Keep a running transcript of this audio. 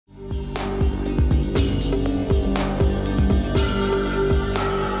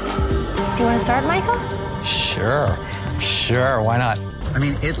you want to start, Michael? Sure, why not? I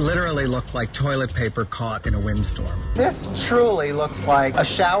mean, it literally looked like toilet paper caught in a windstorm. This truly looks like a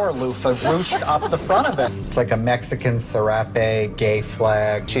shower loofah ruched up the front of it. It's like a Mexican serape gay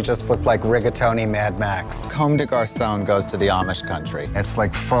flag. She just looked like rigatoni Mad Max. Comme des Garçons goes to the Amish country. It's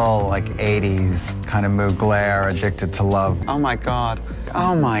like full, like 80s kind of Mugler, addicted to love. Oh my God.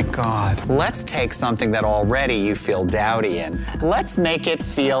 Oh my God. Let's take something that already you feel dowdy in. Let's make it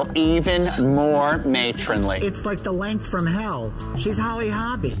feel even more matronly. It's like the length from hell. She's Holly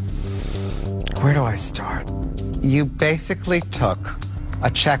Hobby. Where do I start? You basically took a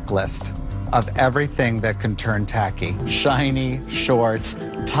checklist of everything that can turn tacky. Shiny, short,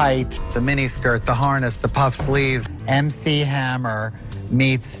 tight, the miniskirt, the harness, the puff sleeves. MC Hammer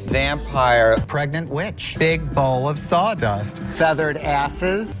meets vampire pregnant witch. Big bowl of sawdust. Feathered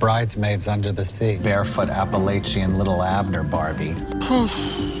asses. Bridesmaids under the sea. Barefoot Appalachian little Abner Barbie.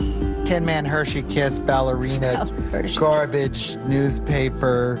 Tin Man Hershey Kiss, ballerina, garbage,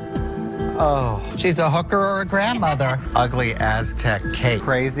 newspaper. Oh, she's a hooker or a grandmother. Ugly Aztec cake.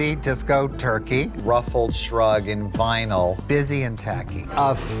 Crazy disco turkey. Ruffled shrug in vinyl. Busy and tacky.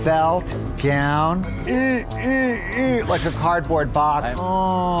 A felt gown. Like a cardboard box.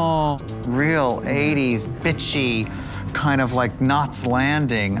 Oh. Real 80s bitchy, kind of like Knots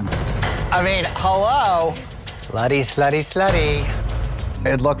Landing. I mean, hello? Slutty, slutty, slutty.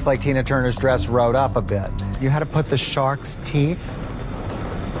 It looks like Tina Turner's dress rode up a bit. You had to put the shark's teeth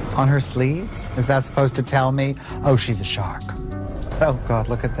on her sleeves? Is that supposed to tell me, oh, she's a shark? Oh, God,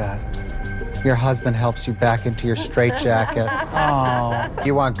 look at that. Your husband helps you back into your straitjacket. Oh.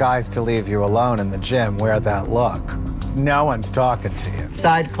 You want guys to leave you alone in the gym, wear that look. No one's talking to you.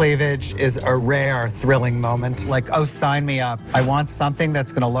 Side cleavage is a rare, thrilling moment. Like, oh, sign me up. I want something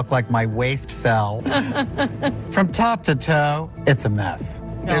that's gonna look like my waist fell. From top to toe, it's a mess.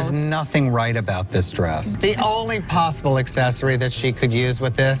 There's nothing right about this dress. The only possible accessory that she could use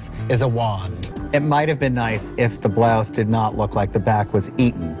with this is a wand. It might have been nice if the blouse did not look like the back was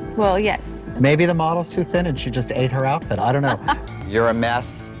eaten. Well, yes. Maybe the model's too thin and she just ate her outfit. I don't know. You're a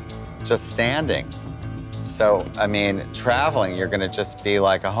mess just standing. So, I mean, traveling, you're gonna just be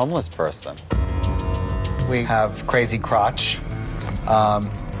like a homeless person. We have crazy crotch.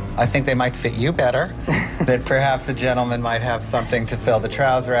 I think they might fit you better. That perhaps a gentleman might have something to fill the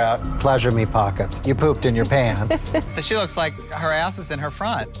trouser out. Pleasure me pockets. You pooped in your pants. She looks like her ass is in her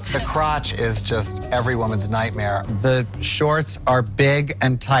front. The crotch is just every woman's nightmare. The shorts are big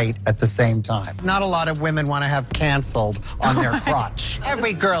and tight at the same time. Not a lot of women want to have canceled on their crotch.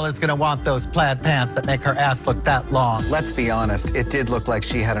 Every girl is gonna want those plaid pants that make her ass look that long. Let's be honest, it did look like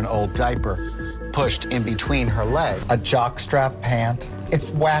she had an old diaper pushed in between her legs. A jockstrap pant. It's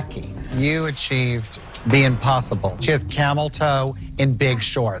wacky. You achieved the impossible. She has camel toe in big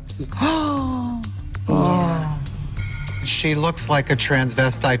shorts. Oh. She looks like a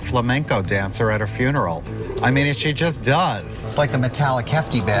transvestite flamenco dancer at a funeral. I mean, she just does. It's like a metallic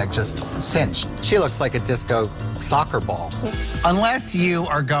hefty bag just cinched. She looks like a disco soccer ball. Unless you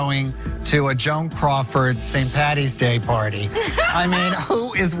are going to a Joan Crawford St. Patty's Day party. I mean,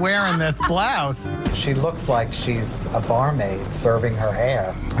 who is wearing this blouse? She looks like she's a barmaid serving her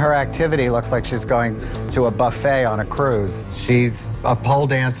hair. Her activity looks like she's going to a buffet on a cruise. She's a pole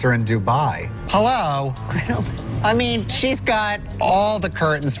dancer in Dubai. Hello? I mean, she's got all the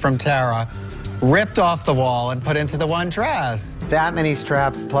curtains from Tara ripped off the wall and put into the one dress. That many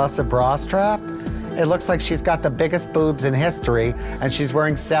straps plus a bra strap? It looks like she's got the biggest boobs in history, and she's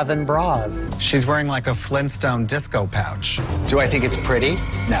wearing 7 bras. She's wearing like a Flintstone disco pouch. Do I think it's pretty?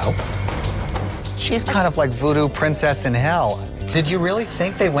 No. She's kind of like Voodoo Princess in Hell. Did you really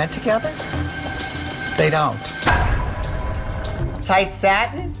think they went together? They don't. Tight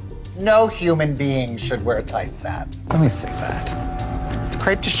satin? No human being should wear tight satin. Let me see that. It's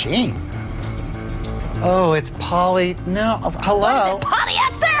crepe de chine. Oh, it's poly. No, hello. What is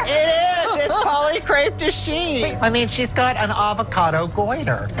it, polyester? It is. It's poly crepe de chine. I mean, she's got an avocado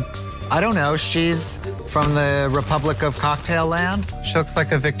goiter. I don't know. She's from the Republic of Cocktail Land. She looks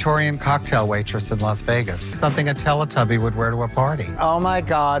like a Victorian cocktail waitress in Las Vegas. Something a Teletubby would wear to a party. Oh my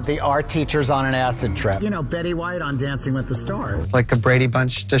God, the art teacher's on an acid trip. You know, Betty White on Dancing with the Stars. It's like a Brady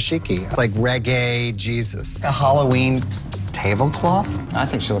Bunch dashiki. It's like reggae Jesus. A Halloween tablecloth? I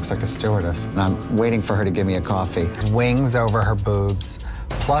think she looks like a stewardess. And I'm waiting for her to give me a coffee. Wings over her boobs,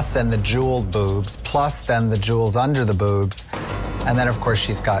 plus then the jeweled boobs, plus then the jewels under the boobs. And then, of course,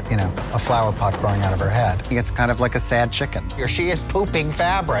 she's got, you know, a flower pot growing out of her head. It's kind of like a sad chicken. Here she is pooping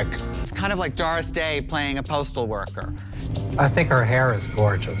fabric. It's kind of like Doris Day playing a postal worker. I think her hair is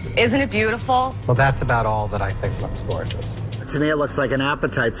gorgeous. Isn't it beautiful? Well, that's about all that I think looks gorgeous. To me, it looks like an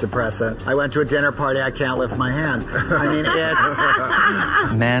appetite suppressant. I went to a dinner party, I can't lift my hand. I mean,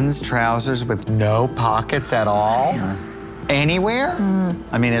 it's... Men's trousers with no pockets at all? Anywhere?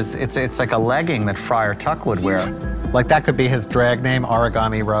 I mean, it's like a legging that Friar Tuck would wear. Like that could be his drag name,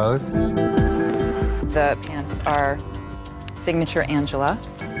 Origami Rose. The pants are signature Angela.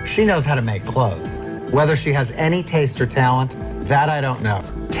 She knows how to make clothes. Whether she has any taste or talent, that I don't know.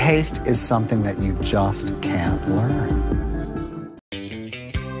 Taste is something that you just can't learn.